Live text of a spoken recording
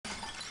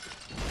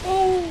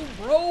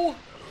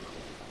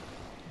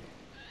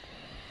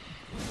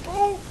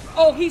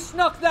Oh, he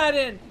snuck that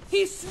in.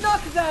 He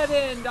snuck that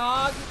in,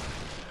 dog.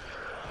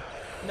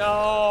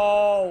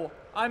 No.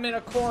 I'm in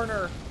a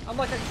corner. I'm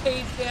like a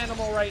caged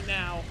animal right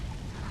now.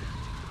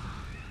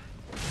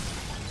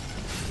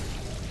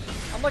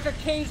 I'm like a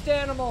caged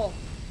animal.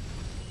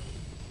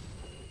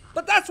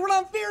 But that's when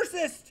I'm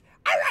fiercest.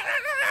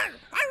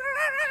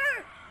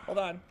 Hold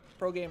on.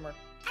 Pro gamer.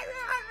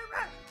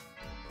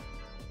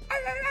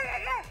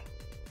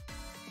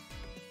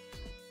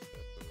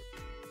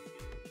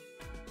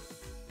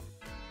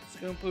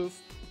 Scoompoof,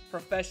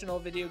 professional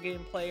video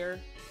game player.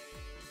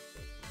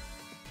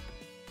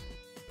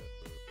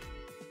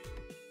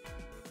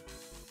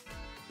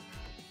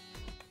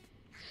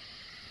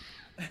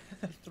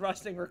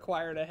 Thrusting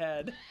required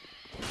ahead.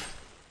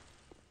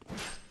 Here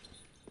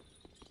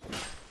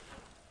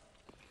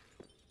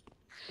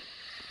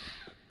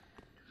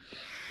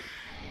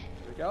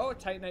we go,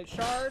 Titanite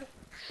shard.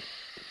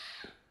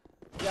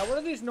 Yeah, what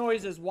are these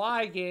noises?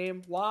 Why,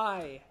 game?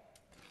 Why?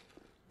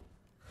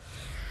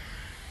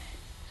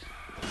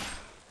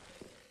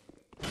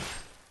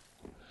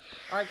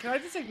 Alright, can I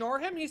just ignore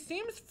him? He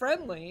seems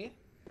friendly.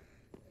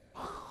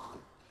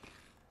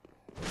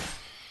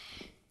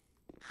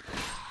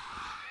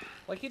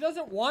 Like, he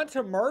doesn't want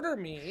to murder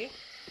me.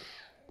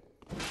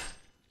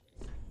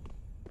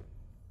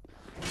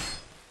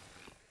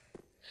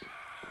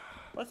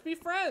 Let's be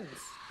friends.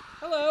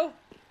 Hello.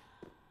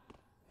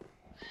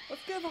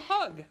 Let's give a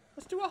hug.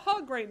 Let's do a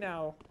hug right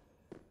now.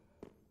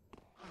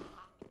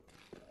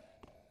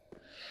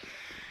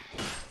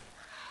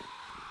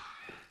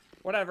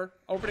 Whatever.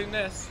 Opening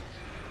this.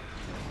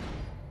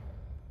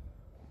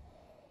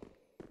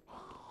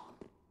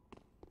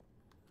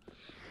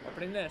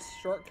 Opening this.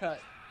 Shortcut.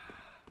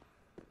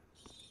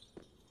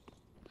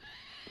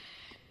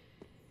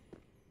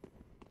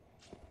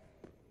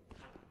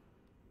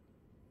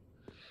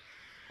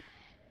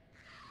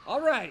 All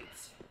right.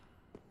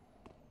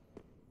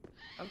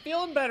 I'm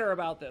feeling better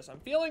about this. I'm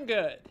feeling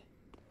good.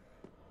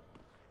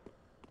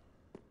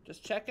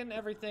 Just checking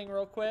everything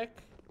real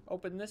quick.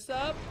 Open this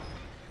up.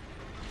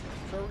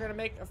 So we're gonna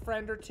make a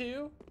friend or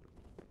two.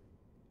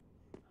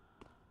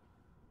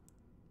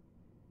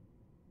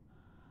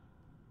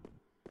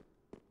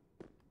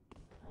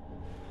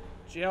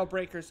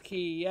 Jailbreaker's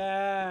key,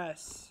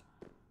 yes.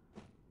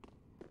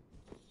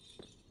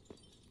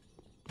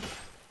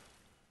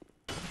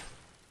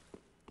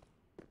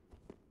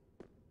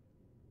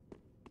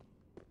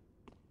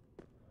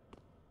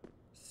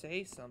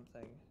 Say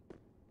something.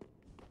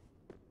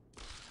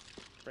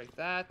 Break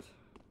that.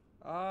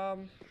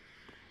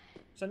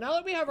 So now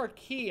that we have our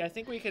key, I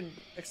think we can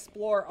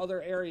explore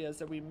other areas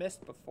that we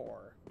missed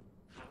before.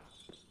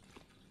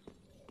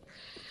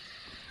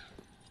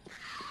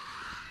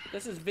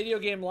 This is video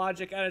game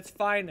logic at its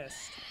finest.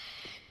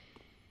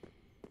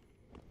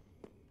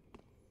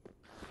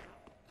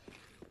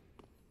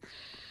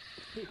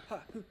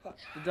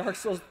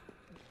 The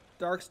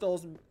Dark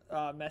Souls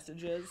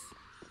messages.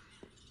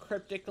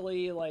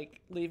 Cryptically,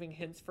 like, leaving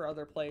hints for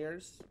other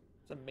players.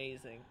 It's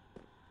amazing.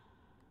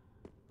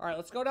 Alright,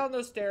 let's go down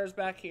those stairs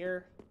back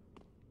here.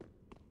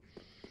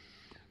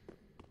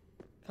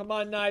 Come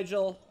on,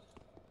 Nigel.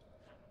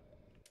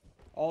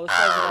 Oh, this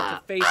guy's about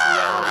to face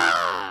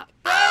reality.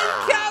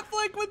 Ben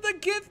Catholic with the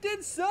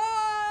gifted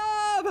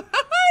sub!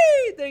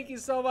 Thank you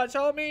so much,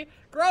 homie.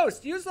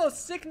 Gross, use those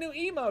sick new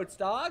emotes,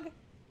 dog.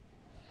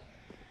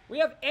 We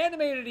have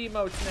animated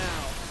emotes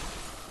now.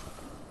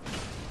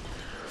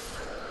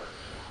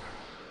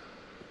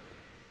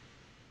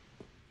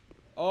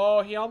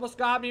 Oh, he almost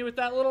got me with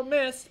that little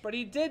mist, but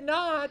he did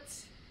not.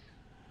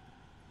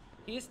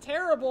 He's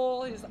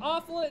terrible. He's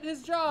awful at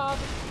his job.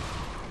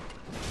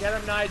 Get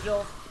him,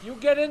 Nigel. You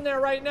get in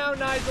there right now,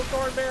 Nigel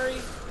Thornberry.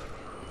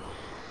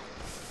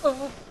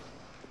 Oh.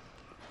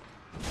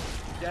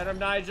 Get him,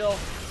 Nigel.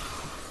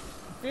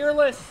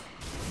 Fearless.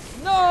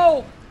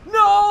 No!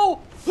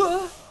 No!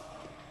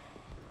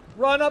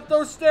 Run up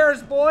those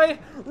stairs, boy.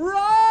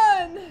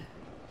 Run!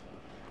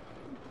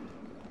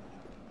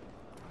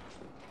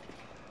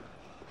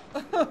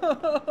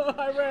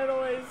 I ran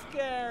away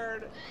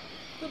scared.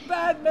 The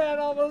bad man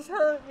almost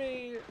hurt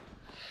me.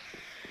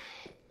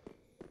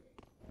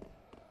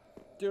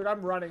 Dude,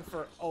 I'm running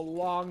for a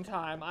long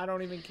time. I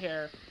don't even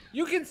care.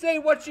 You can say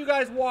what you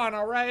guys want,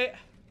 alright?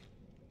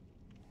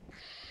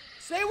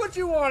 Say what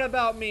you want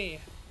about me.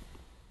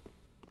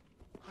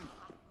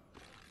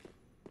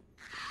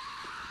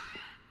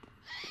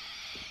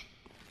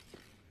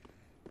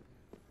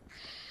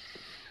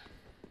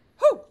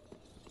 Whew!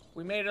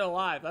 We made it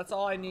alive. That's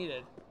all I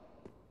needed.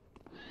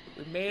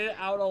 We made it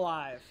out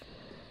alive.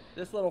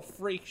 This little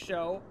freak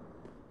show.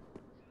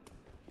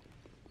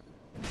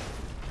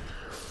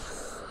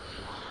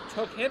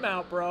 Took him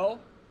out, bro.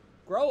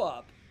 Grow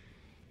up.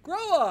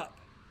 Grow up!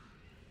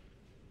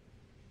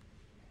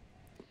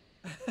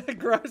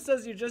 Gross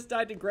says you just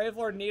died to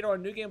Gravelord Nito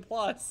on New Game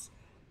Plus.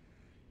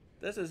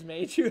 This has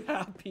made you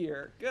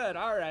happier. Good,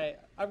 alright.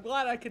 I'm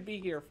glad I could be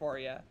here for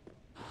you.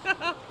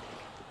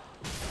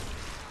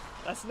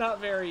 That's not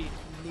very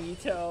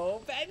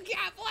Nito. Ben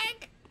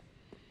Catholic!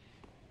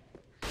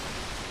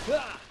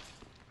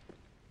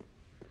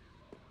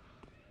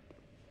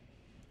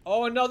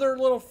 Oh, another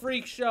little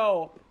freak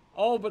show.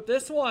 Oh, but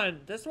this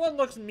one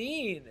looks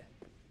mean.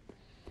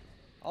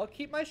 I'll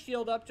keep my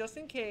shield up just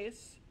in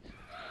case.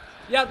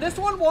 Yeah, this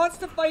one wants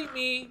to fight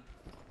me.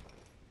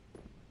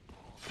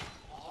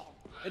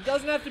 It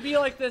doesn't have to be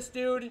like this,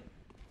 dude.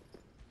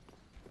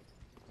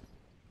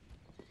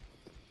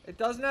 It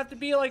doesn't have to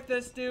be like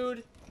this,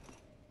 dude.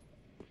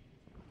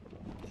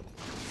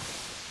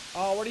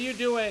 Oh, what are you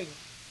doing?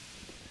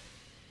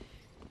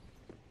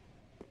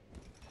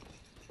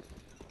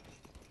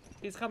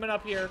 He's coming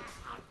up here.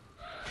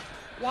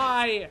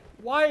 Why?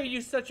 Why are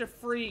you such a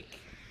freak?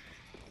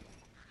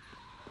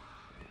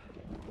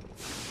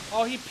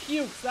 Oh, he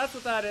pukes. That's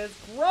what that is.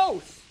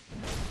 Gross.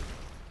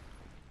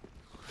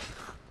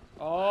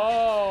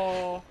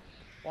 Oh.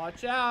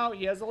 Watch out.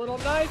 He has a little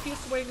knife he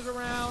swings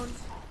around.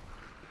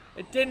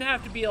 It didn't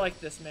have to be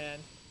like this, man.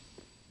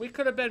 We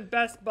could have been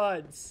best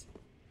buds.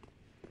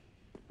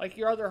 Like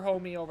your other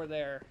homie over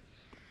there.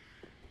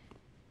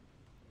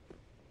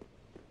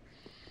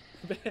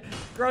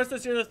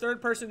 Grossness, you're the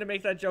third person to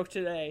make that joke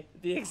today.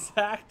 The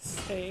exact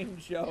same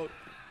joke.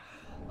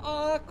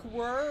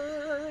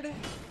 Awkward.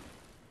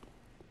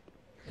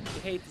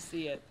 You hate to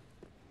see it.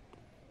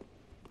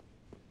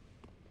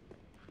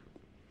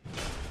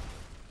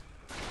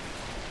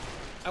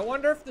 I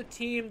wonder if the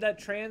team that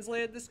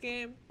translated this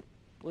game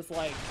was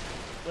like,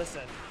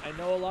 listen, I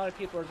know a lot of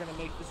people are going to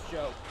make this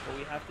joke, but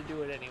we have to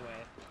do it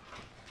anyway.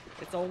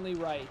 It's only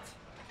right.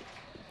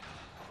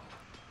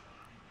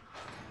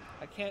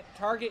 I can't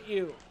target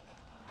you.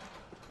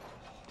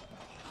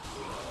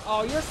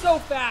 Oh, you're so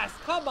fast.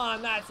 Come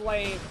on, that's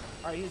lame.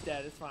 All right, he's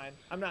dead. It's fine.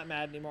 I'm not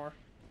mad anymore.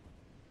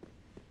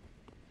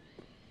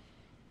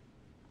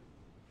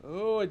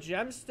 Ooh, a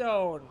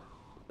gemstone.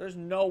 There's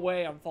no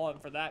way I'm falling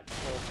for that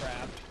bull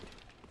crap.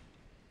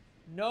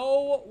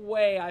 No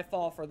way I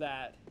fall for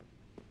that.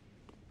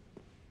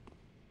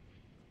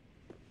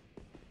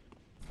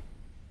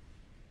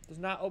 Does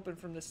not open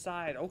from the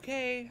side.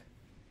 Okay.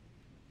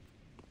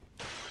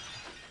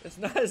 It's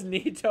not as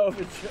neat of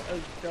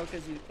a joke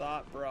as you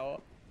thought,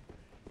 bro.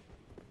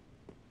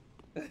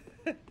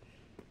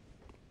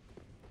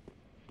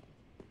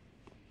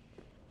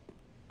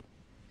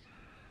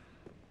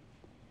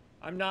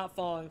 I'm not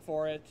falling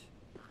for it.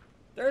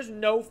 There's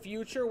no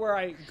future where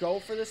I go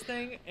for this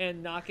thing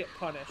and not get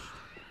punished.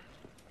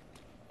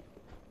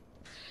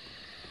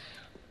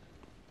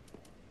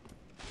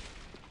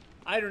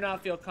 I do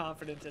not feel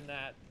confident in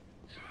that.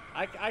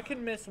 I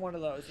can miss one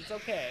of those. It's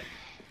okay.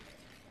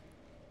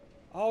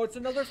 Oh, it's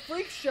another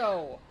freak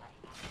show.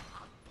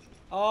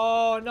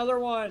 Oh, another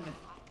one.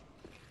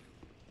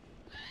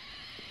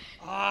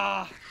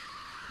 Ah.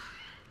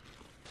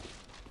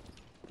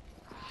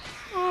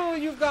 Oh,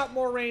 you've got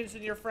more range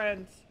than your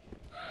friend.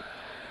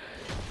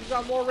 You've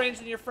got more range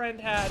than your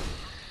friend had.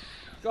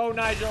 Go,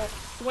 Nigel.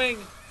 Swing.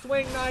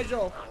 Swing,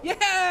 Nigel.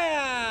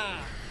 Yeah!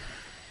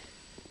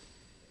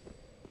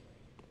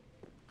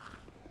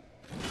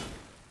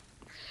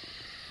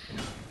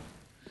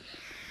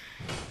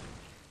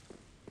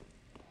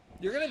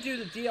 You're gonna do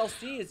the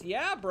DLCs.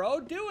 Yeah, bro.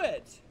 Do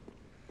it.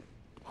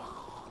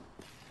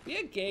 Be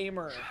a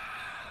gamer.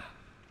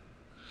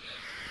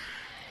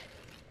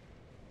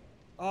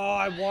 Oh,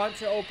 I want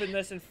to open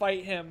this and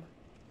fight him.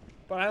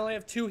 But I only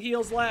have 2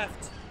 heals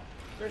left.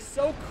 They're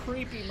so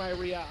creepy,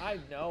 Myria. I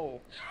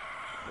know.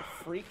 The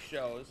freak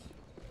shows.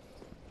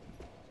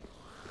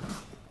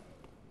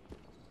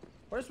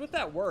 What is with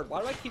that word?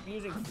 Why do I keep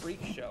using freak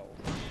show?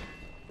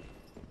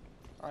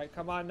 Alright,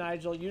 come on,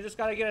 Nigel. You just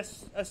gotta get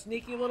a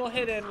sneaky little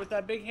hit in with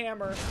that big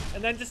hammer.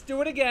 And then just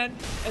do it again.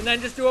 And then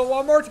just do it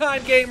one more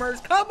time,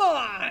 gamers. Come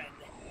on!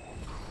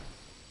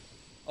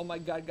 Oh my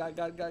god,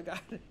 god.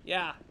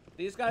 Yeah,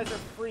 these guys are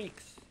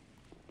freaks.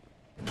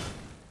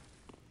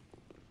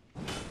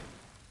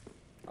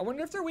 I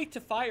wonder if they're weak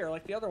to fire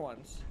like the other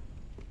ones.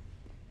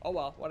 Oh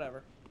well,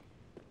 whatever.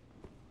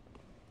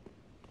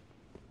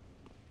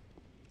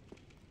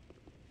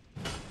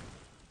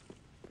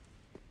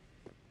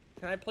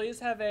 Can I please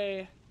have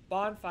a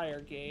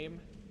bonfire game?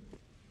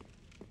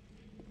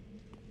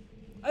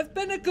 I've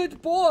been a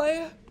good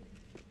boy.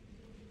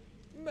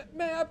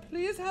 May I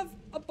please have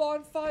a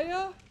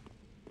bonfire?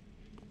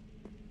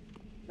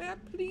 May I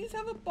please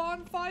have a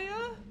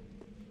bonfire?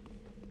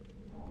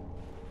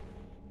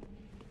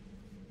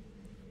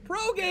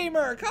 Pro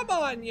gamer, come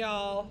on,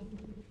 y'all.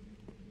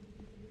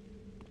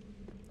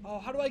 Oh,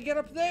 how do I get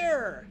up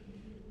there?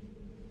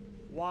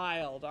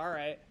 Wild, all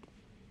right.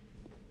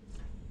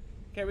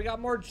 Okay, we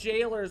got more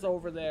jailers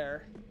over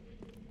there.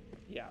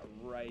 Yeah,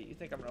 right. You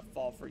think I'm gonna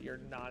fall for your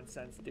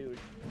nonsense, dude?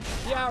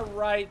 Yeah,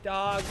 right,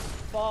 dog.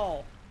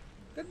 Fall.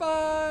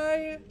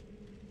 Goodbye.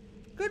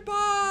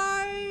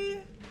 Goodbye.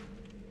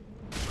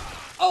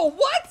 Oh,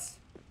 what?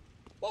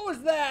 What was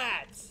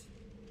that?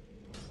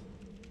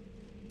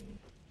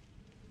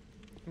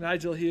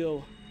 Nigel,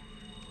 heal.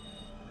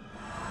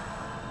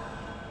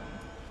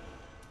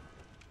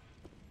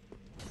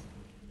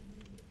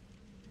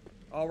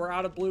 Oh, we're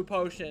out of blue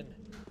potion.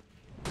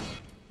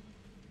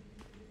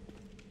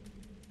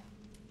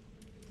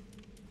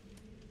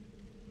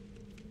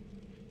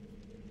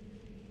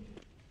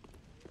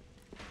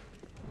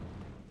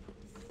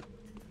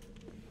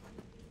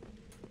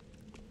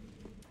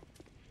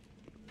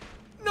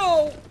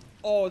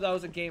 Oh, that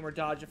was a gamer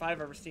dodge if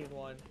I've ever seen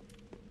one.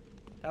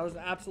 That was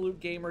an absolute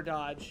gamer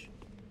dodge.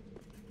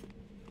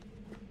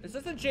 Is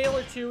this a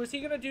Jailer 2? Is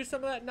he gonna do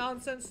some of that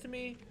nonsense to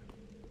me?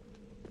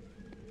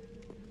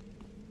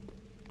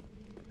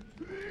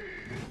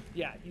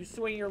 Yeah, you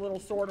swing your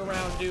little sword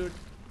around, dude.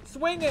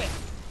 Swing it!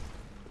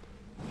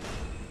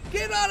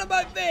 Get out of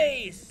my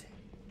face!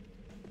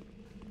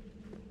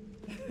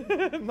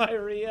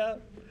 Myria.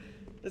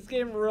 This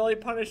game really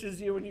punishes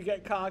you when you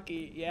get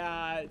cocky.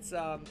 Yeah, it's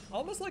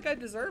almost like I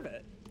deserve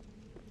it.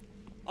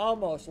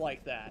 Almost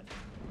like that.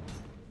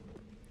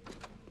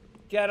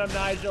 Get him,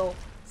 Nigel.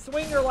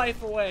 Swing your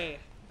life away.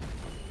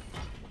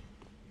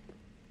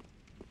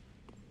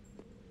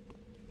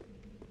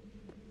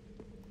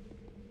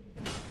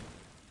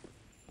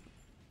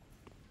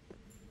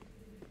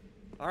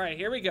 All right,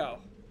 here we go.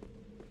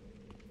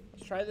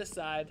 Let's try this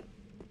side.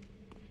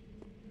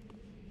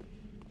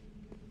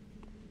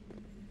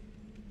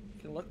 You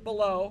can look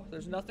below.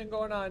 There's nothing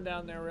going on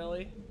down there,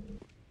 really.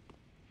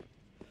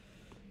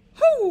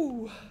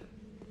 Whoo!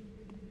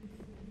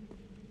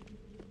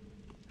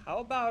 How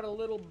about a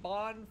little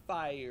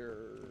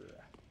bonfire?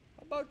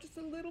 How about just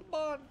a little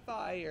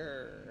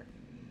bonfire?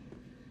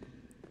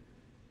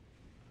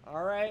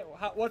 All right,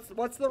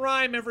 what's the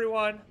rhyme,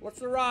 everyone? What's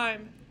the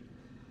rhyme?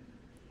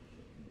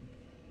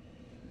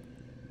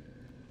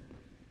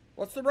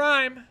 What's the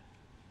rhyme?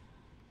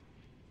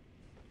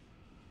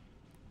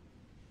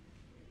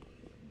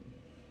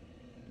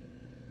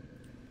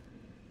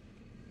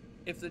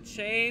 If the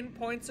chain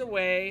points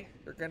away,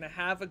 you're gonna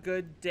have a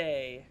good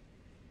day.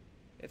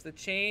 If the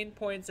chain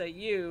points at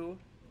you,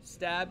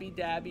 stabby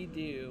dabby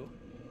do.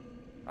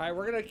 All right,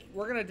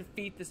 we're gonna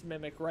defeat this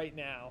mimic right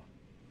now.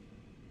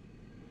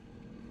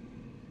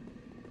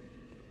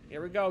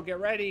 Here we go. Get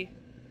ready.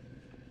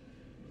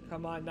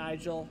 Come on,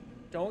 Nigel.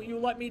 Don't you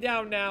let me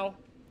down now.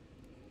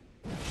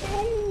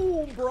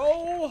 Boom,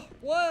 bro.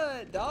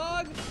 What,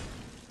 dog?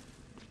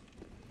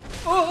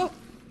 Oh,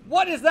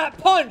 what is that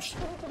punch?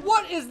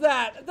 What is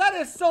that? That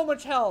is so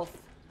much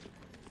health.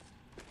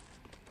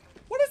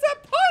 What is that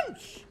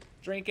punch?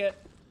 Drink it.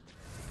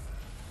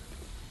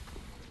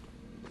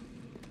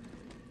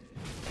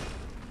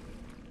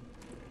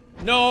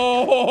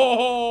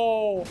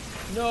 No!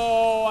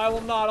 No, I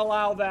will not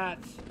allow that.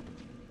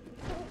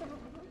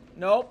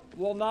 Nope,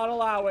 will not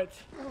allow it.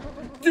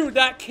 Dude,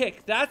 that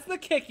kick. That's the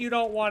kick you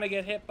don't want to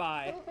get hit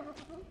by.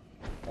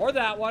 Or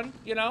that one,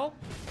 you know?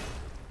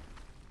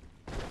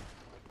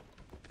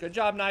 Good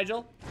job,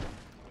 Nigel.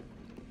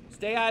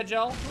 Stay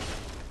agile.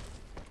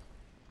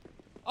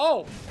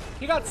 Oh,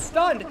 he got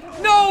stunned.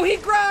 No, he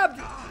grabbed.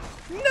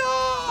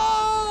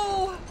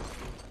 No!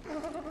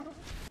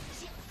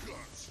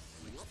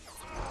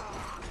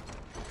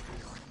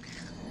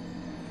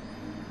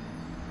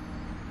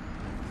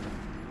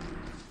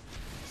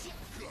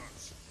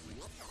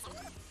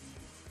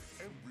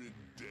 Every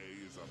day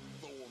is a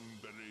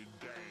Thornberry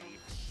day.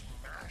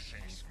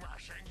 Smashing,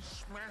 smashing,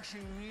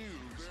 smashing you.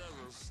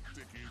 They're a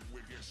sticky,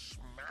 wicked,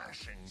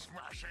 smashing,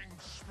 smashing,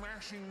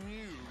 smashing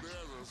you.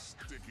 They're a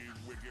sticky,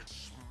 wicked,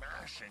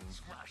 smashing,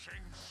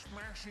 smashing,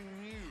 smashing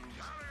you.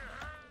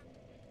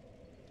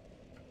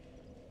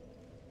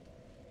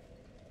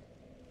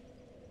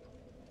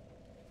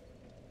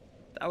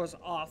 That was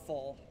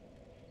awful.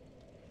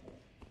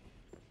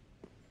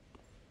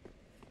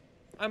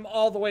 I'm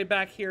all the way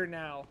back here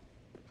now.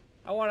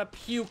 I want to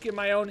puke in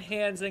my own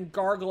hands and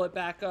gargle it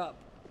back up.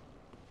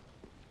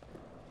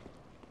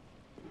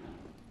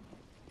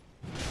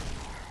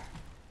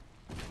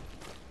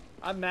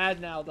 I'm mad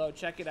now, though.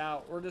 Check it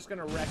out. We're just going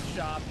to wreck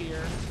shop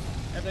here.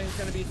 Everything's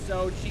going to be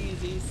so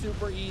cheesy.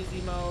 Super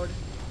easy mode.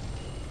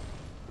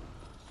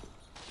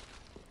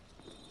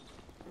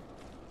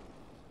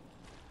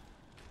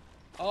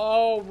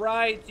 Oh,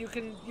 right. You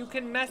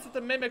can mess with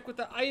the mimic with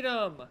the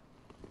item.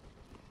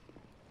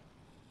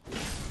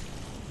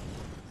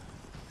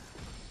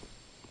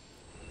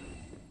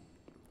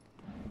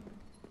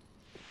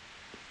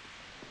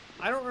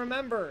 I don't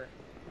remember.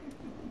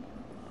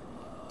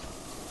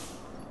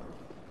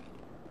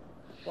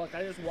 Look,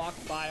 I just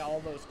walked by all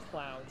those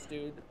clowns,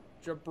 dude.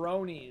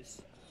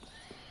 Jabronis.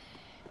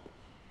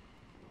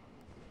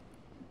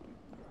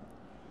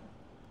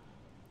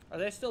 Are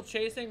they still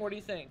chasing? What do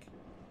you think?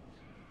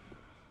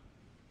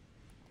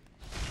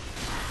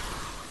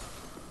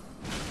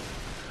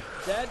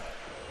 Dead?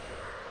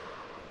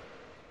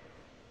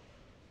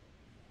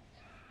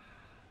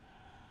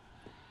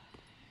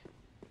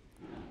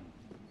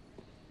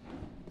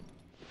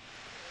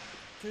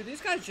 Dude,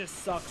 these guys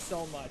just suck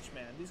so much,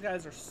 man. These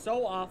guys are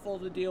so awful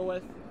to deal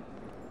with.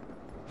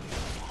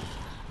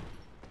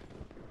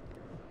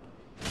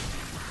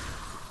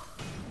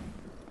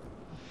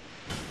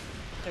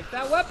 Pick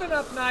that weapon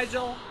up,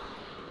 Nigel.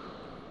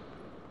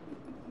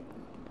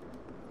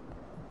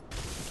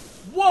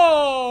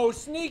 Whoa,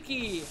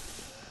 sneaky.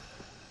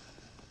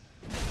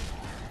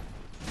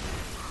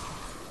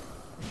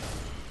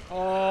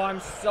 Oh, I'm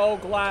so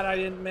glad I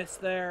didn't miss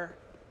there.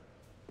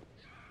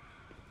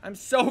 I'm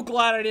so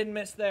glad I didn't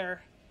miss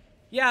there.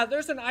 Yeah,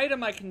 there's an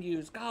item I can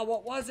use. God,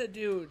 what was it,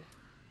 dude?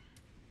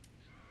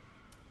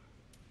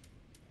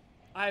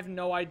 I have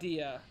no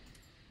idea.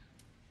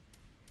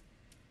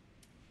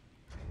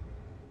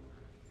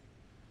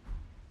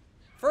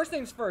 First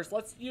things first,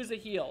 let's use a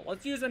heal.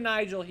 Let's use a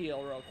Nigel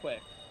heal real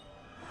quick.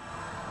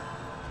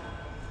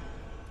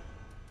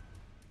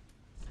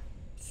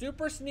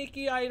 Super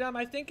sneaky item.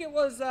 I think it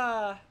was,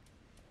 oh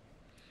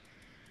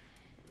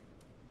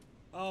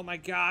my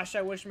gosh,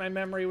 I wish my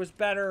memory was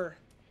better.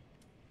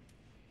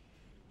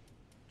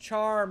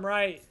 Charm,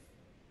 right.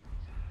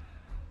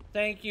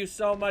 Thank you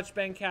so much,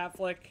 Ben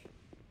Catflick.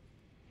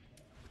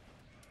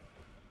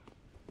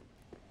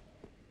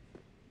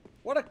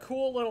 What a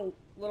cool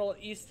little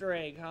Easter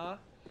egg, huh?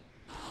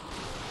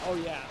 Oh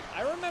yeah,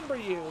 I remember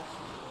you.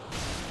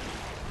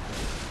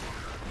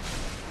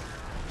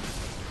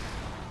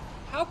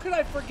 How could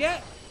I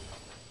forget?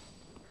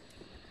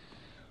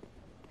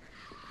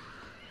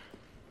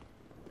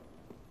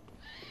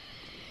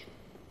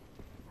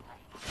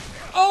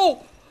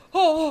 Oh!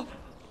 Oh!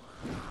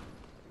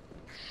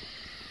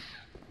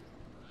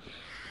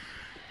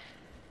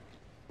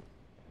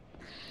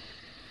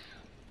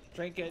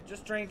 Drink it.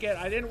 Just drink it.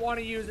 I didn't want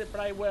to use it,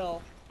 but I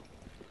will.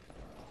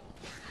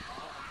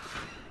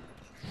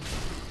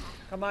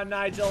 Come on,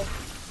 Nigel.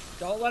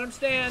 Don't let him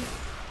stand.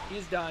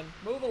 He's done.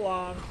 Move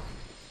along.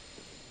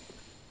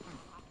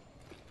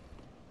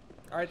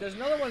 Alright, there's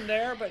another one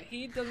there, but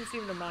he doesn't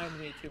seem to mind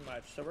me too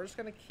much. So we're just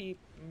going to keep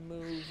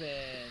moving.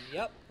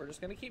 Yep, we're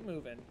just going to keep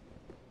moving.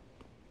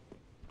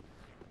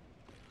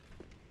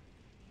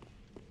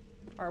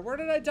 Alright, where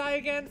did I die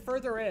again?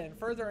 Further in.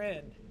 Further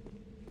in.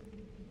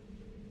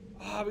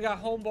 Oh, we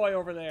got Homeboy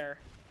over there.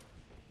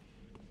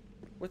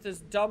 With his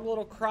dumb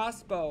little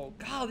crossbow.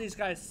 God, these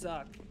guys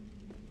suck.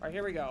 Alright,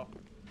 here we go.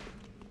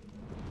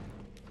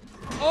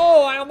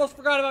 Oh, I almost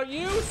forgot about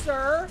you,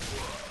 sir.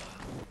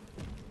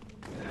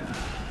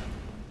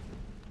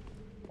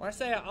 When I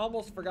say I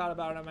almost forgot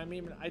about him, I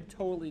mean I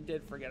totally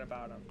did forget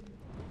about him.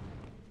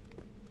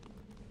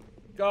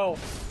 Go.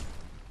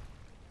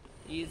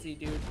 Easy,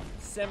 dude.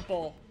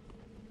 Simple.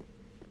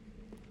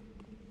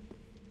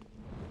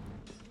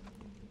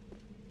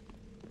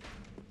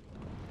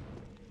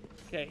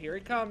 Okay, here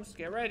he comes.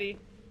 Get ready.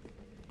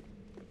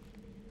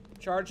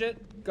 Charge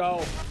it.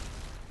 Go.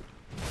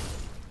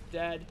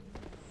 Dead.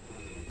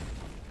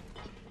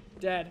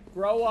 Dead.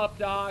 Grow up,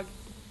 dog.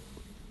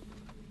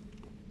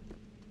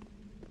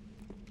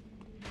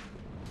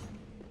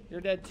 You're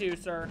dead too,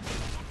 sir.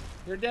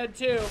 You're dead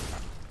too.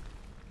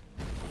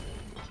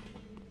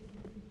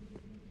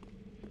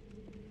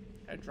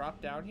 Can I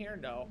drop down here?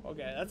 No.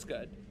 Okay, that's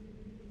good.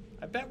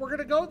 I bet we're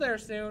gonna go there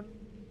soon.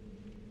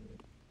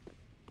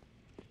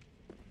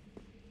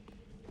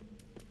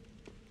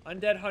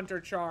 Undead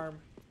Hunter Charm.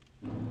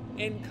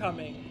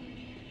 Incoming.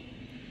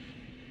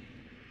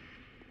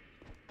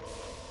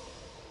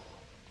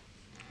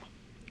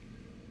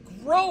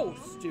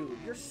 Gross, dude.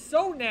 You're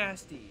so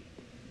nasty.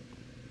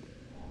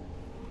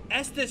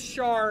 Estus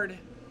Shard.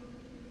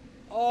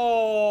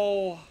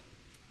 Oh.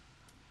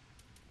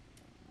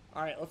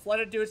 Alright, let's let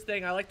it do its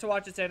thing. I like to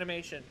watch its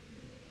animation.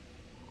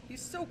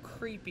 He's so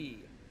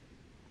creepy.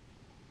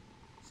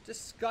 It's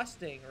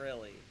disgusting,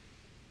 really.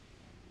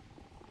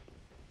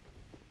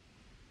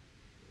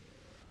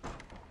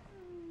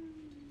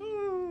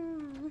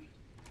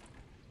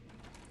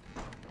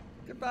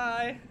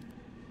 Goodbye.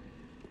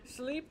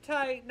 Sleep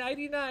tight.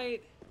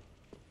 Nighty-night.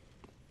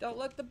 Don't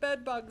let the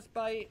bed bugs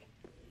bite.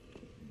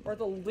 Or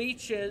the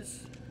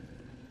leeches.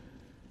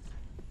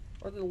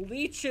 Or the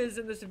leeches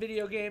in this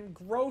video game.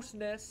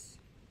 Grossness.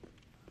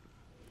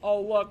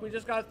 Oh, look. We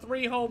just got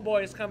 3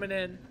 homeboys coming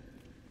in.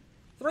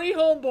 3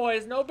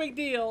 homeboys. No big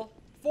deal.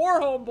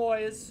 4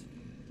 homeboys.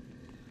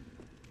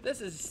 This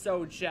is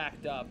so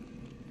jacked up.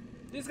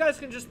 These guys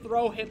can just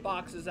throw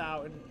hitboxes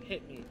out and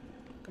hit me.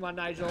 Come on,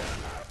 Nigel.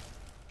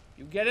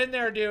 You get in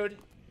there, dude.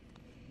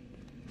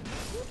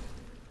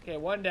 Okay,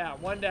 1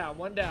 down. 1 down.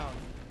 1 down.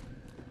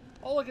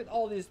 Oh, look at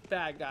all these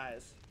bad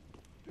guys.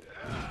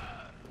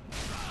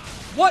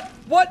 What?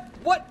 What?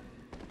 What?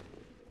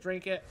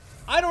 Drink it.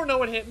 I don't know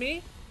what hit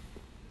me.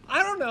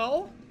 I don't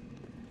know.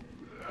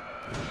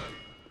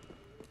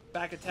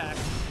 Back attack.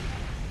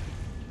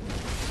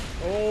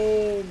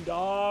 Boom,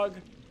 dog.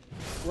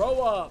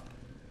 Grow up.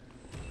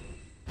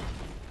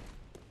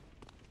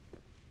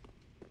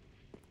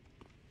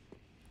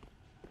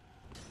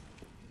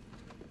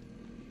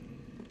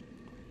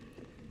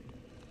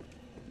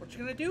 What you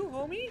gonna do,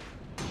 homie?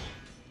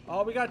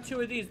 Oh, we got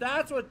 2 of these.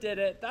 That's what did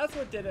it. That's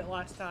what did it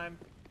last time.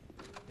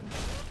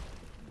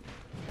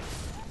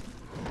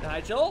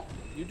 Nigel,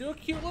 you do a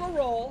cute little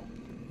roll.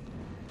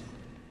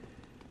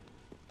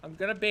 I'm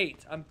gonna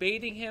bait. I'm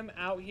baiting him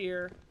out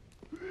here.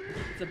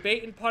 It's a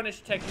bait and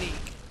punish technique.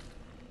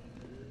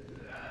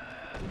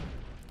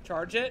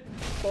 Charge it.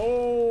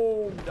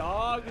 Boom,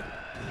 dog.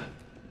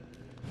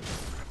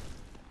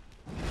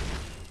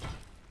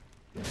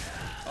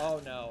 Oh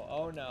no,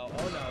 oh no,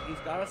 oh no. He's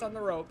got us on the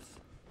ropes.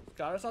 He's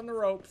got us on the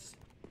ropes.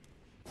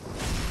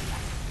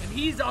 And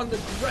he's on the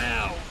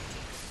ground.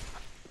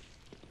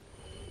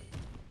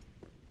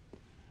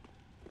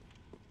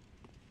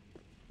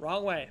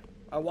 Wrong way.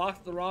 I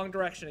walked the wrong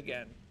direction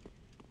again.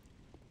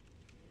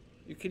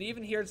 You can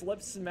even hear its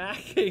lips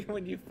smacking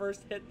when you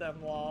first hit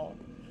them, lol.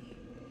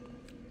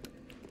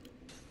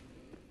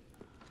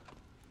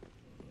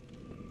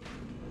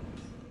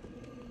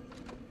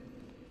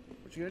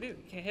 What you gonna do?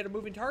 You can't hit a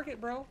moving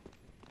target, bro.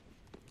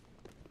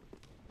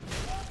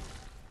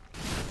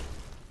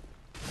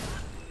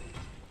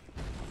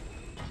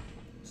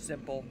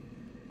 Simple.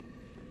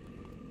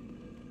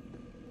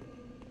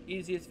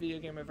 Easiest video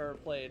game I've ever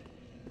played.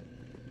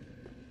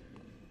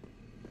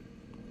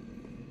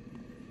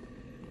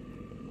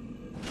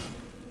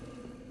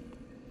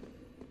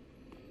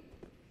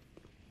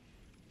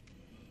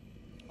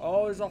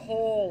 Oh, there's a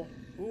hole.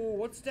 Ooh,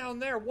 what's down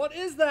there? What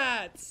is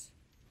that?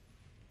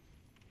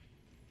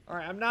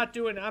 Alright, I'm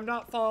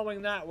not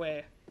following that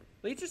way.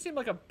 Leeches seem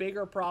like a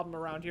bigger problem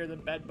around here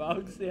than bed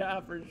bugs.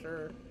 Yeah, for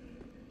sure.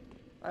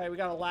 Alright, we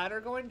got a ladder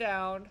going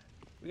down.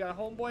 We got a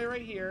homeboy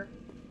right here.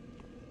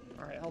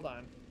 Alright, hold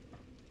on.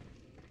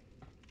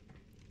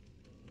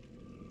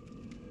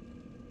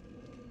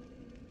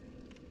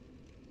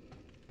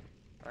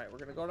 Alright, we're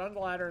gonna go down the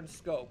ladder and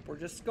scope. We're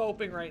just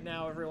scoping right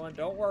now, everyone.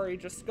 Don't worry,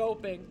 just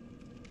scoping.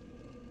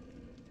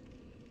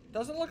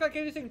 Doesn't look like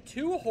anything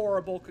too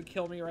horrible could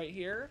kill me right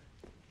here.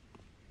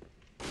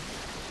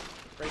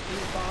 Break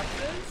these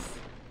boxes.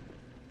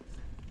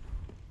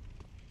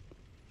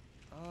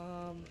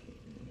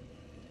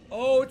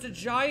 Oh, it's a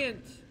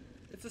giant.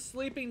 It's a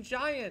sleeping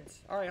giant.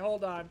 All right,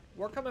 hold on.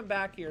 We're coming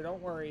back here.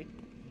 Don't worry.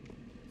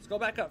 Let's go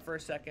back up for a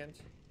second.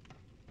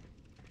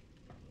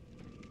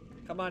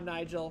 Come on,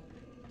 Nigel.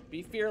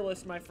 Be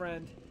fearless, my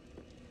friend.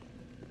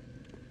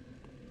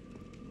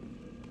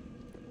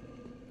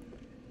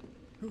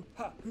 Hoo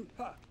ha, hoo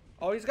ha.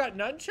 Oh, he's got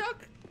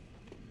nunchuck?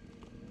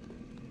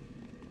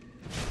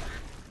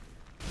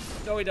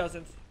 No, he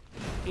doesn't.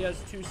 He has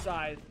two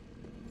scythes.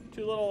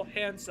 Two little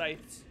hand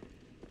scythes.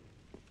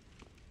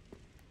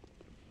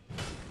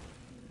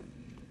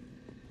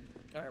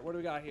 Alright, what do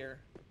we got here?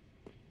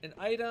 An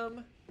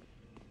item.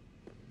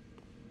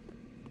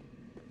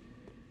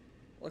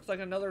 Looks like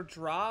another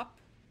drop.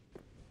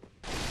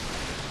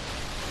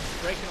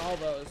 Breaking all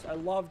those. I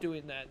love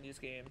doing that in these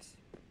games.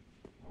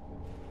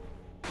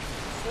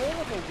 Soul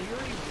of a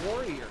Weary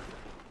Warrior.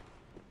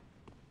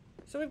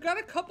 So we've got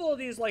a couple of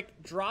these,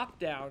 like, drop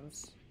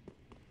downs.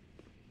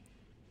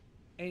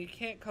 And you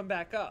can't come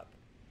back up.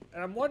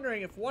 And I'm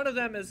wondering if one of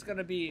them is going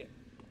to be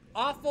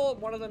awful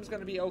and one of them is going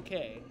to be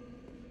okay.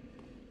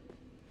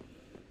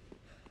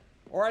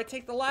 Or I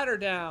take the ladder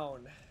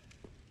down.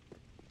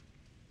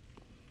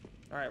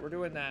 Alright, we're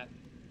doing that.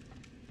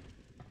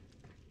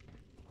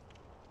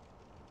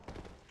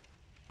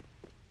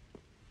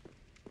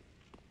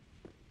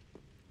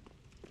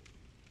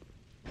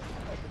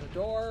 Open the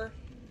door.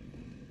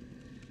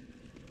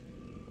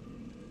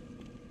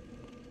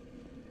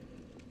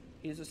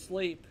 He's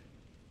asleep.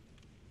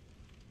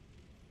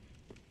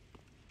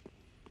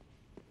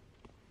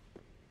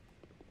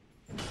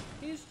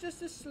 He's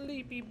just a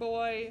sleepy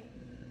boy.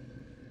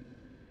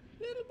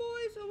 Little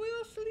boy's a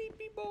real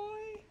sleepy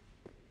boy.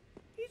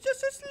 He's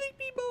just a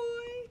sleepy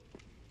boy.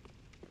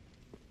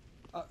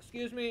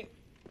 Excuse me.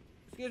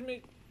 Excuse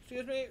me.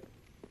 Excuse me.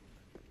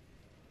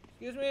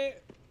 Excuse me.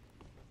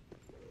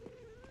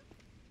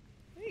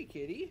 Hey,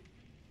 kitty.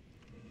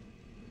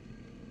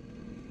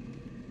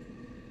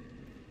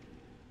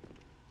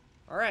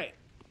 Alright.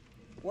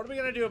 What are we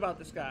gonna do about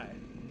this guy?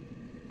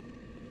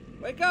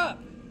 Wake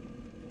up!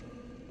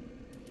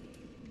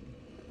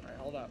 Alright,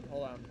 hold up,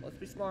 hold on. Let's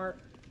be smart.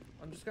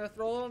 I'm just gonna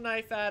throw a little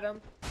knife at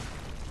him.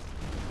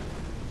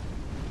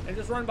 And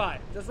just run by.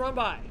 Just run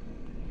by.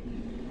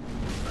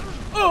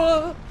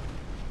 Alright.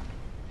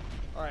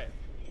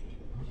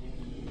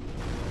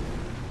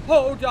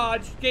 Oh,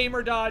 dodge.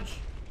 Gamer dodge.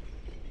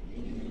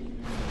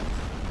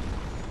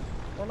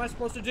 What am I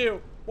supposed to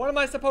do? What am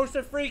I supposed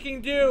to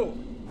freaking do?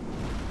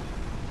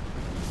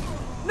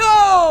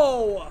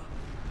 No!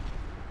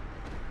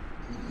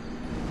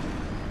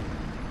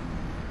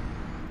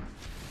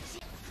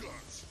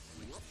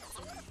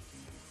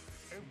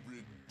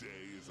 Every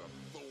day is a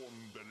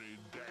Thornberry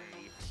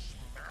day.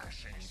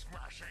 Smashing,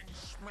 smashing,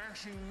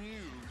 smashing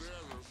news.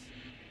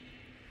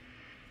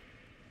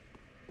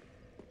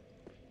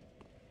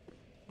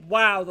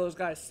 Wow, those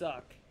guys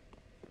suck.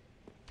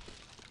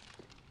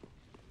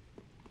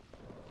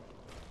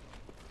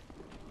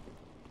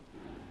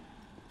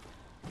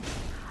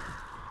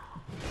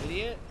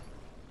 Idiot.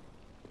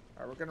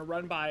 Alright, we're gonna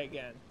run by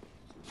again.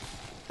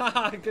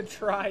 Haha, good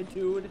try,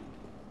 dude.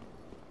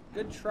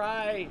 Good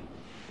try.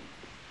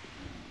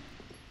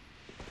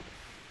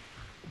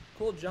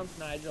 Cool jump,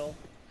 Nigel.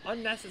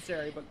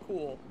 Unnecessary, but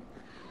cool.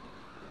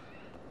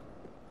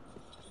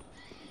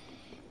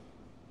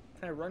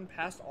 Can I run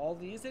past all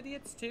these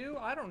idiots, too?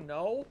 I don't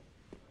know.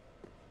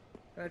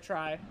 Gonna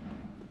try.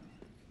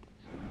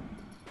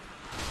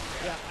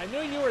 Yeah, I knew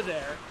you were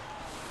there.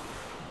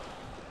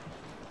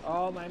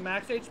 Oh, my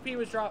max HP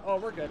was dropped. Oh,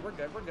 we're good, we're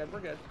good, we're good,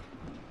 we're good.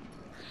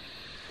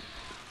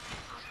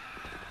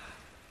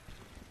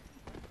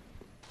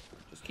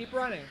 Just keep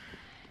running.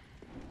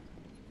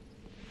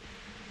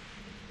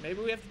 Maybe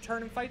we have to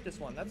turn and fight this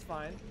one. That's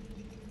fine.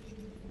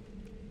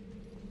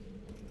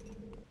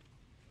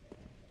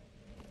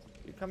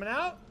 Coming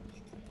out?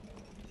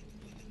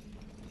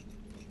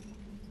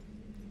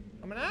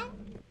 Coming out?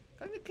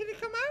 Can he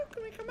come out?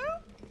 Can we come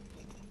out?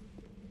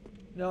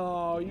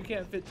 No, you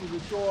can't fit through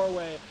the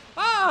doorway.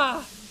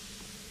 Ah!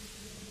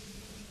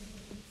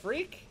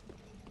 Freak?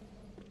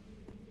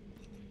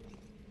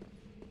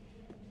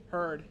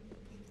 Heard.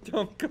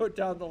 Don't go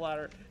down the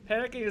ladder.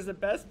 Panicking is the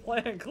best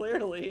plan,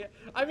 clearly.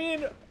 I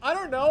mean, I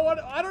don't know.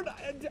 I don't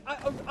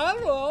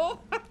know.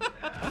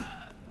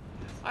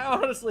 I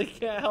honestly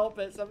can't help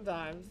it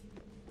sometimes.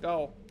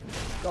 Go.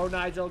 Go,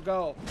 Nigel,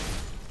 go.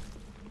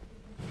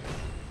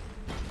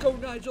 Go,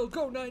 Nigel,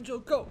 go, Nigel,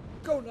 go.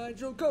 Go,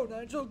 Nigel, go,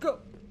 Nigel, go.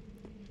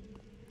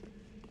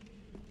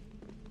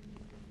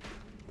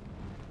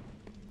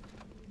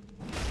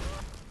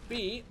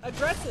 Be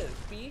aggressive.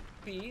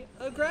 Be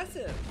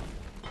aggressive.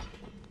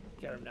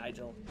 Get him,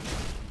 Nigel.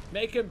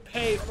 Make him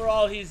pay for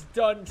all he's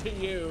done to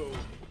you.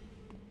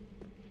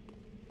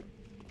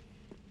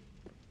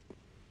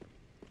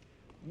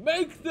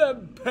 Make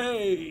them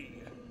pay.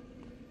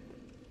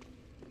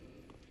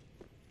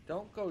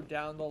 Don't go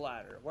down the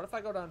ladder. What if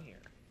I go down here?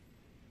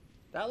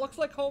 That looks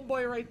like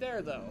homeboy right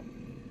there, though.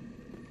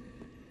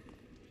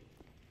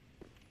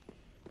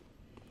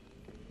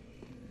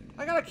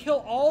 I gotta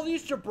kill all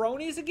these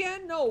jabronis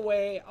again? No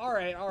way.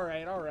 Alright,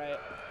 alright, alright.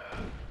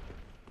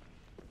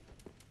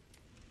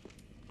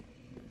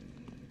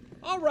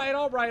 Alright,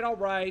 alright,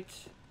 alright.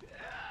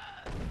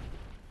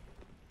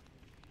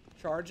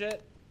 Charge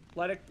it.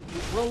 Let it...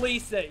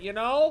 Release it, you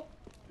know?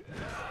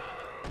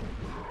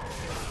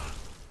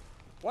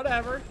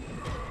 Whatever.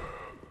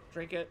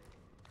 Drink it.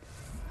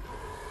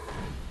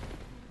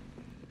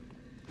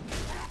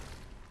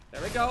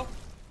 There we go.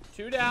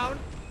 2 down.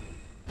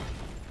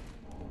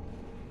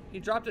 He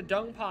dropped a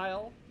dung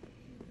pile.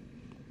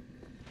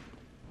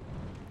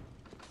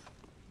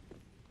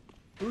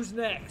 Who's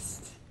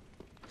next?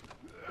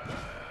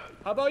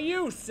 How about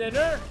you,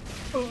 sinner?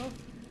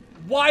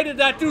 Why did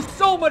that do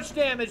so much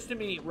damage to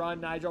me?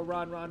 Run, Nigel,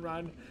 run, run,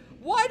 run.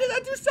 Why did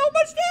that do so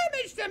much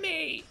damage to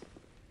me?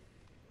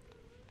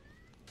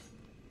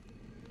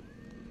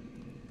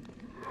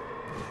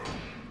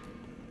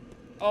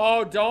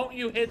 Oh, don't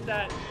you hit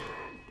that.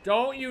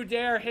 Don't you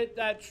dare hit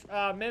that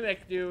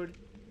mimic, dude.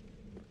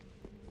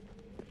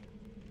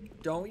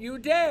 Don't you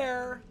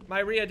dare.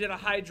 Myria did a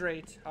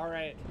hydrate. All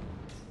right.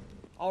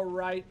 All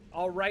right.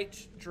 All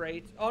right,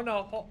 Drate. Oh,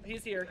 no. Oh,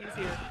 he's here. He's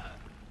here.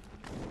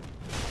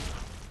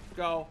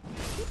 Go.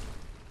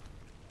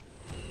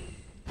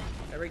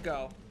 There we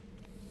go.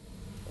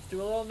 Let's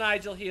do a little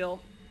Nigel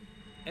heal.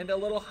 And a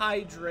little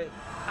hydrate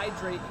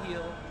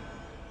heal.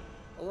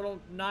 A little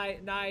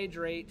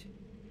nitrate.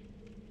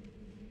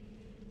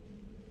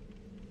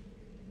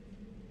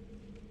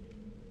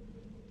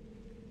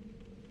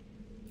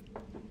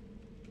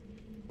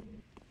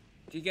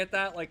 Do you get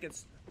that? Like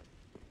it's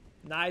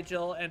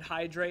Nigel and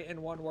hydrate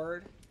in one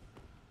word?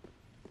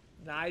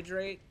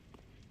 Nidrate?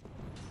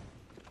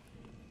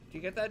 Do you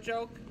get that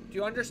joke? Do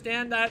you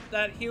understand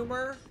that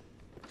humor?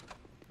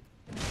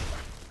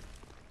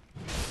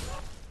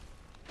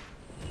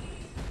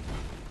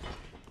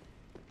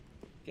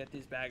 Get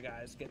these bad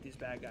guys. Get these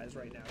bad guys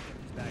right now.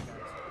 Get these bad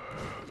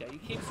guys. Yeah, you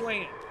keep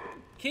swinging.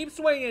 Keep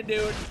swinging,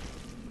 dude.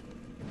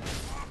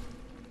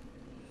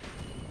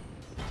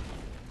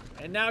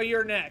 And now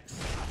you're next.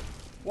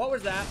 What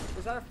was that?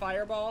 Was that a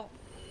fireball?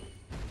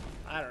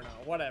 I don't know.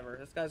 Whatever.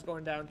 This guy's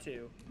going down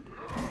too.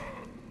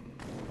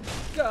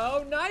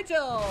 Go,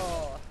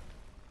 Nigel!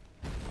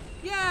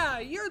 Yeah,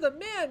 you're the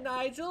man,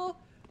 Nigel.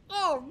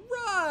 All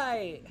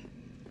right.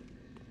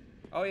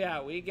 Oh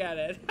yeah, we get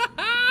it.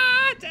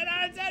 10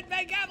 out of 10,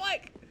 Ben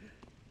Catholic.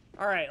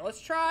 All right, let's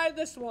try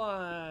this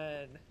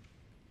one.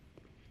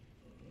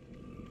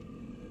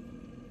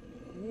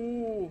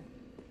 Ooh.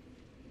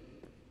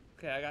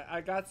 Okay,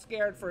 I got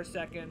scared for a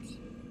second.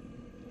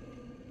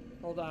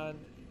 Hold on.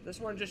 This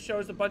one just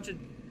shows a bunch of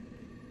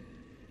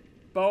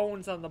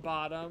bones on the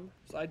bottom,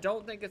 so I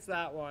don't think it's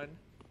that one.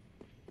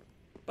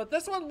 But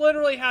this one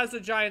literally has a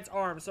giant's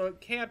arm, so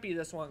it can't be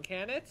this one,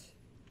 can it?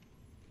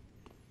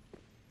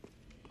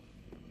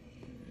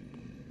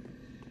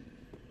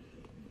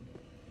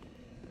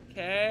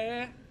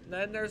 Okay.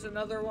 Then there's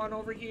another one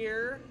over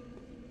here.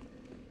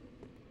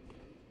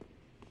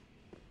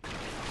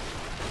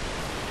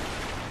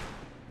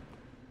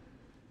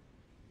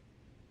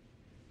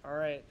 All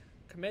right.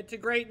 Commit to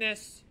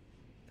greatness.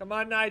 Come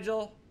on,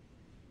 Nigel.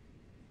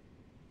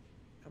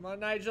 Come on,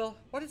 Nigel.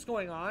 What is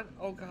going on?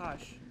 Oh,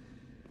 gosh.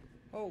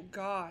 Oh,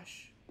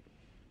 gosh.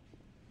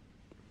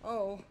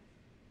 Oh.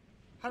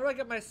 How do I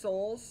get my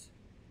souls?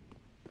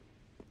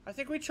 I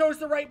think we chose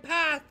the right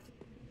path.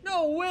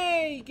 No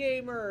way,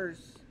 gamers.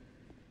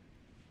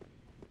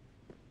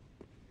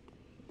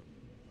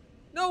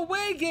 No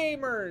way,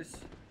 gamers.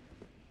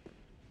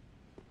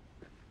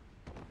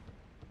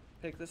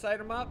 Pick this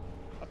item up.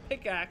 A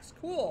pickaxe.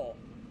 Cool.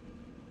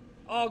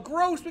 Oh,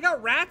 gross. We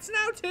got rats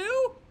now,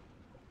 too?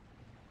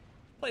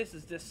 This place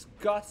is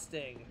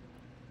disgusting.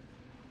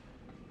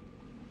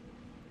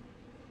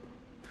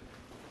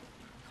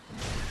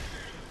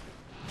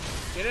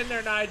 Get in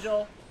there,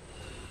 Nigel.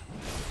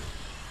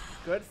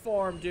 Good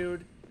form,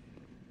 dude.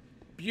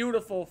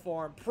 Beautiful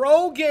form.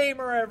 Pro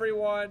gamer,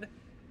 everyone.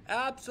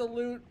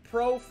 Absolute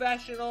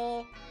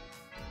professional.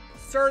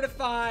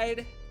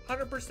 Certified.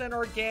 100%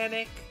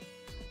 organic.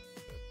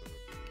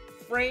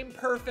 Frame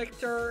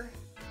perfecter.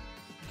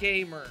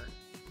 Gamer.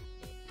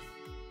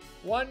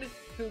 One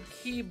who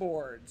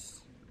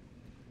keyboards.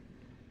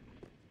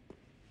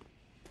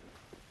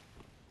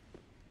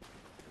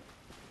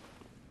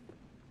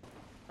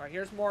 Alright,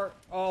 here's more.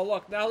 Oh,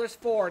 look. Now there's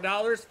 4.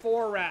 Now there's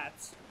 4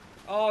 rats.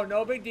 Oh,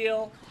 no big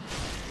deal.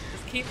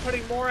 Just keep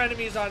putting more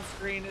enemies on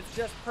screen. It's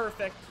just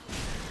perfect.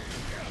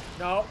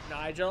 No,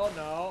 Nigel,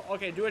 no.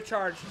 Okay, do a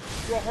charge.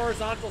 Do a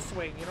horizontal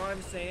swing. You know what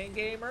I'm saying,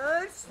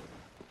 gamers?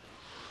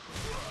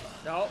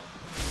 No.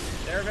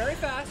 They're very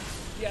fast.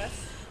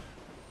 Yes.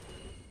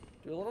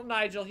 Do a little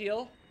Nigel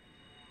heal.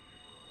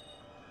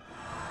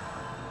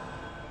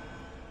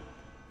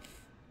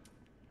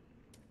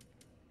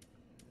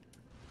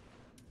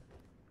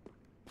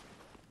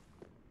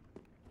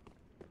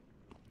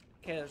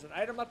 Okay, there's an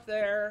item up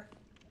there.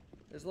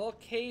 There's a little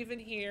cave in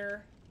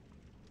here.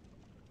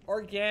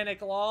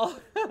 Organic, lol.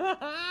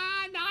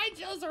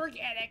 Nigel's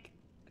organic.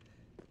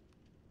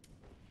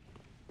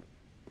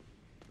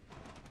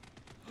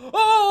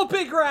 Oh,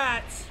 big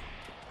rats!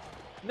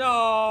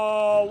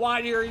 No, why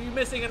are you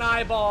missing an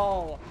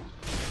eyeball?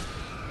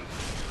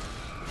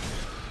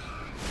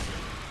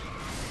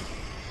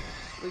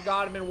 We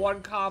got him in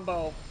one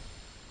combo.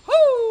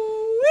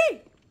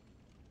 Hoo-wee!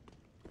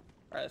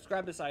 Alright, let's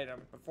grab this item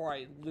before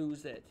I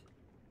lose it.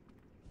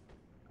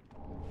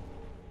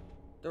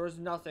 There was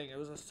nothing. It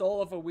was a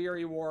soul of a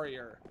weary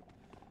warrior.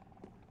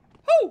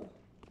 Whoo!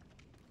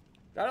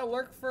 Gotta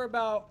lurk for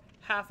about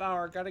half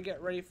hour. Gotta get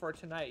ready for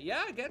tonight.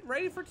 Yeah, get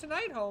ready for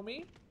tonight,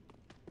 homie.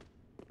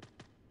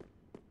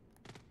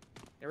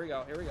 Here we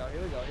go. Here we go.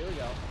 Here we go. Here we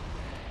go.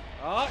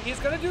 Oh, he's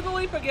gonna do the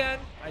leap again.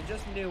 I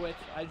just knew it.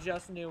 I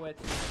just knew it.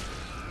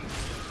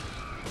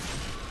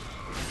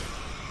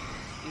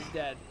 He's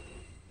dead.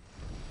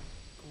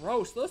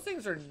 Gross. Those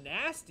things are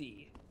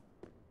nasty.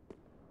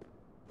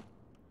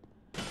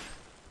 The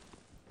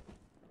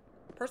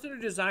person who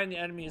designed the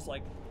enemy is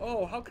like,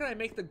 oh, how can I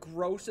make the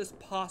grossest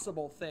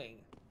possible thing?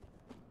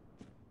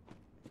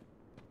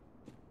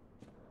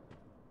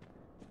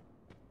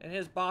 And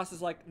his boss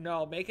is like,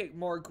 no, make it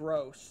more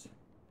gross.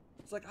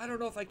 It's like, I don't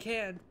know if I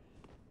can.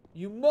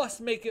 You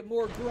must make it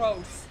more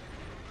gross.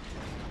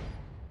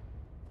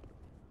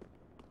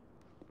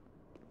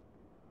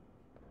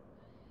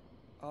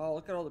 Oh,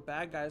 look at all the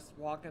bad guys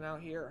walking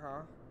out here,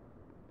 huh?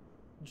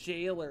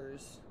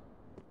 Jailers.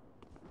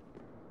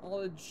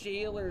 All the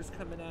jailers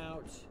coming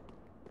out.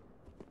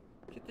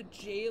 Get the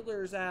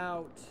jailers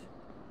out.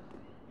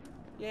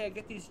 Yeah,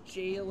 get these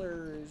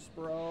jailers,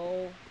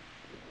 bro.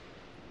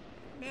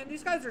 Man,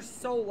 these guys are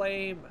so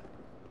lame.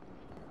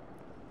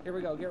 Here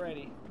we go. Get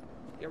ready.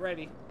 Get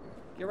ready.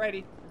 Get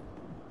ready.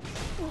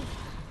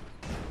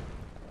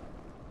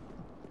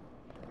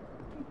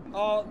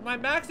 Oh, my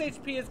max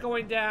HP is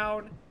going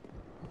down.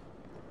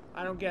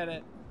 I don't get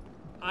it.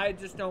 I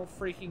just don't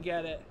freaking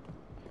get it.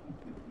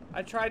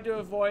 I tried to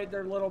avoid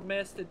their little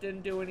mist. It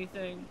didn't do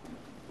anything.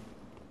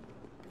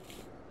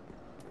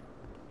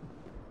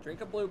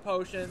 Drink a blue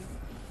potion.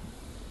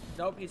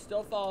 Nope, he's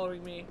still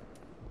following me.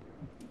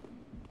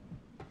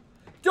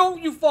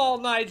 Don't you fall,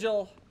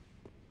 Nigel!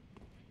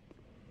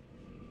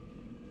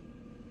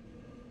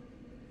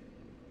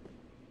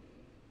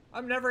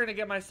 I'm never gonna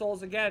get my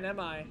souls again, am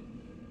I?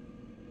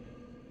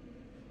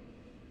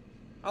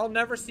 I'll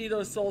never see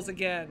those souls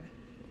again.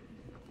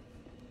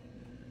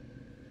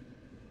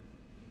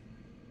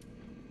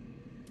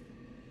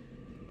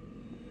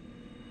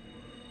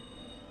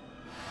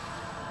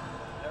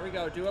 There we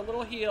go. Do a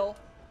little heal.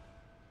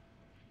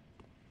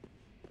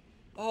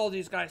 Oh,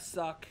 these guys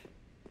suck.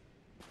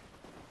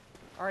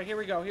 Alright, here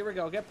we go. Here we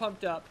go. Get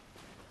pumped up.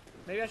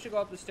 Maybe I should go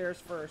up the stairs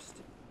first.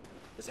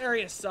 This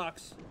area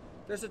sucks.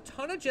 There's a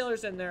ton of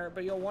jailers in there,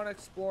 but you'll want to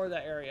explore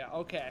that area.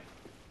 Okay.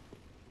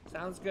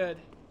 Sounds good.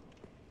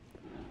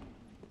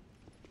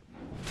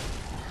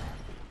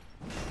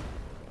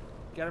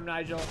 Get him,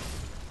 Nigel.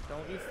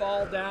 Don't you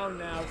fall down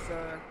now,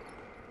 sir.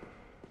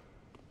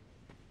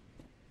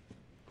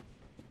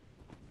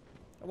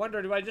 I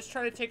wonder, do I just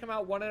try to take him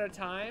out one at a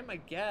time? I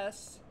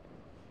guess.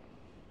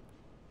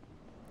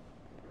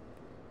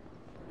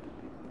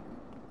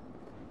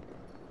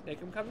 Make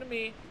him come to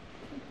me.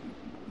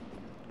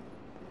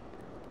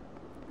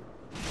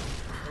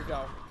 Here we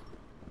go.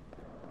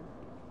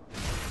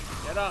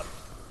 Get up.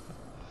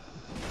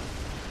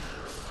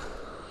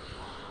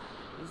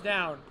 He's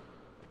down.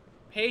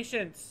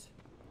 Patience.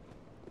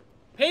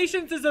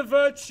 Patience is a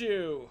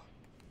virtue.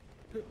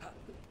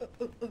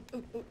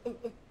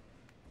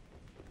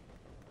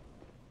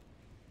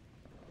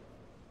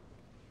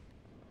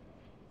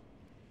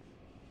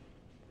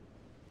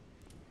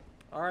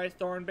 All right,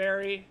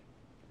 Thornberry.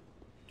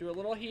 Do a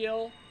little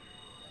heal.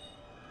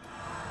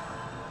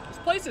 This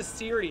place is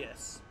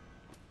serious.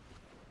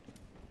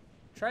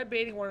 Try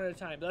baiting one at a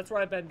time. That's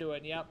what I've been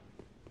doing. Yep.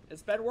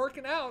 It's been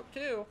working out,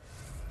 too.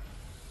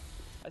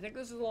 I think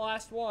this is the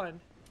last one.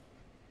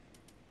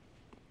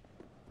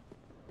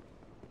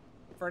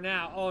 for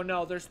now. Oh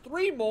no, there's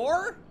 3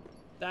 more?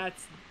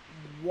 That's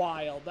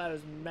wild. That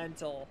is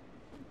mental.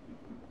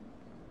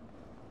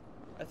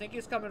 I think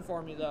he's coming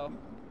for me though.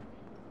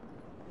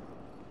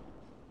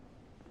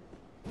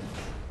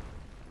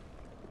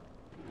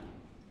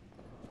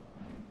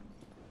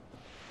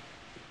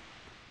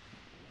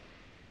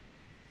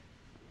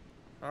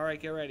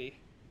 Alright, get ready.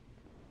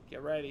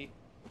 Get ready.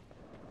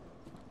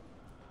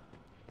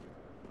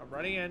 I'm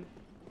running in.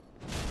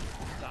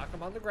 Knock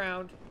him on the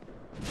ground.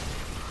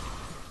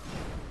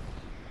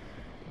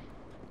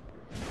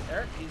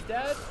 There, he's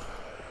dead.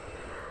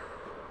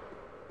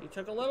 He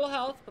took a little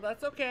health, but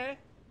that's okay.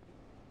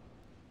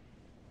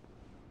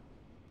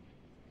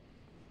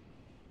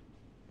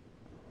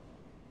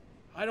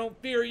 I don't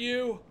fear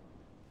you.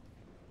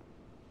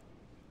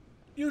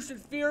 You should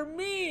fear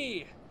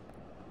me.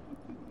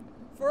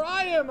 For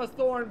I am a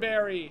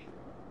thornberry.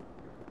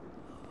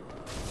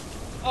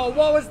 Oh,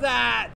 what was that?